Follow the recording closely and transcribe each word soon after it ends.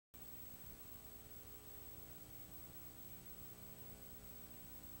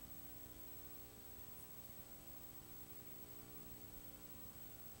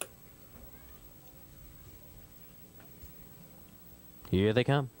Here they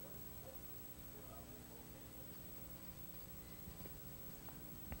come.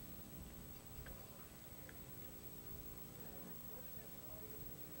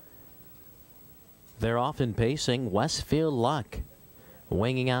 They're often pacing Westfield Luck.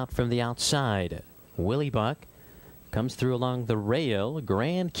 Winging out from the outside. Willie Buck comes through along the rail.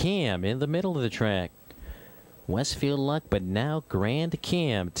 Grand Cam in the middle of the track. Westfield Luck, but now Grand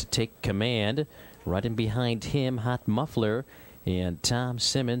Cam to take command. Right in behind him, Hot Muffler and Tom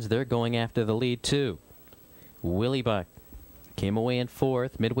Simmons. They're going after the lead too. Willie Buck came away in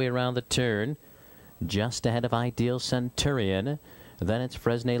fourth, midway around the turn, just ahead of Ideal Centurion. Then it's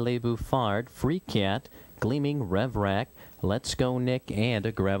Fresnay Le Bouffard, Free Cat, Gleaming Rev Rack, Let's Go Nick, and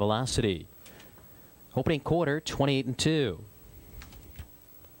a Gravelocity. Opening quarter, 28-2.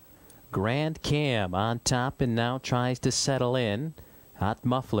 Grand Cam on top and now tries to settle in. Hot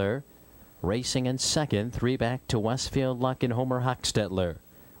Muffler racing in second, 3 back to Westfield Luck and Homer Hochstetler.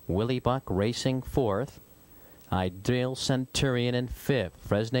 Willie Buck racing fourth. Ideal Centurion in fifth.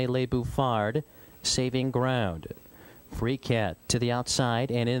 Fresnay Le Bouffard saving ground. Free Cat to the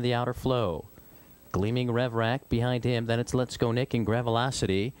outside and in the outer flow. Gleaming Rev Rack behind him. Then it's Let's Go Nick and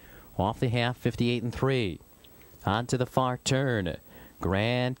Gravelocity off the half, 58-3. On to the far turn.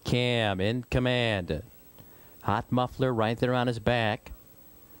 Grand Cam in command. Hot Muffler right there on his back.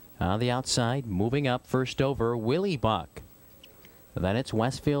 On the outside, moving up, first over, Willie Buck. Then it's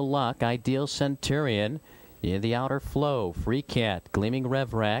Westfield Luck, Ideal Centurion in the outer flow. Free Cat, Gleaming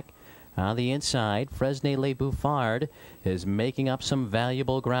Rev Rack. On the inside, Fresnay Le Bouffard is making up some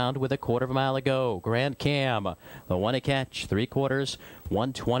valuable ground with a quarter of a mile to go. Grand Cam, the one to catch, 3/4,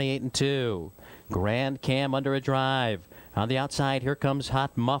 128-2. Grand Cam under a drive. On the outside, here comes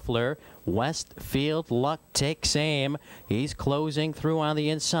Hot Muffler. Westfield Luck takes aim. He's closing through on the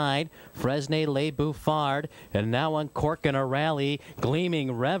inside. Fresnay Le Bouffard, and now uncorking a rally.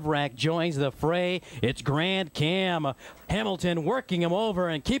 Gleaming Rev Rack joins the fray. It's Grand Cam. Hamilton working him over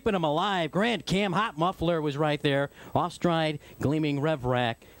and keeping him alive. Grand Cam, Hot Muffler was right there. Off stride, Gleaming Rev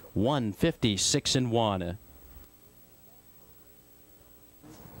Rack, 156-1.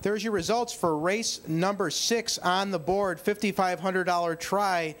 There's your results for race number 6 on the board, $5,500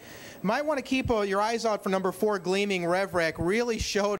 try. Might want to keep your eyes out for number 4, Gleaming Rev Rack. Really showed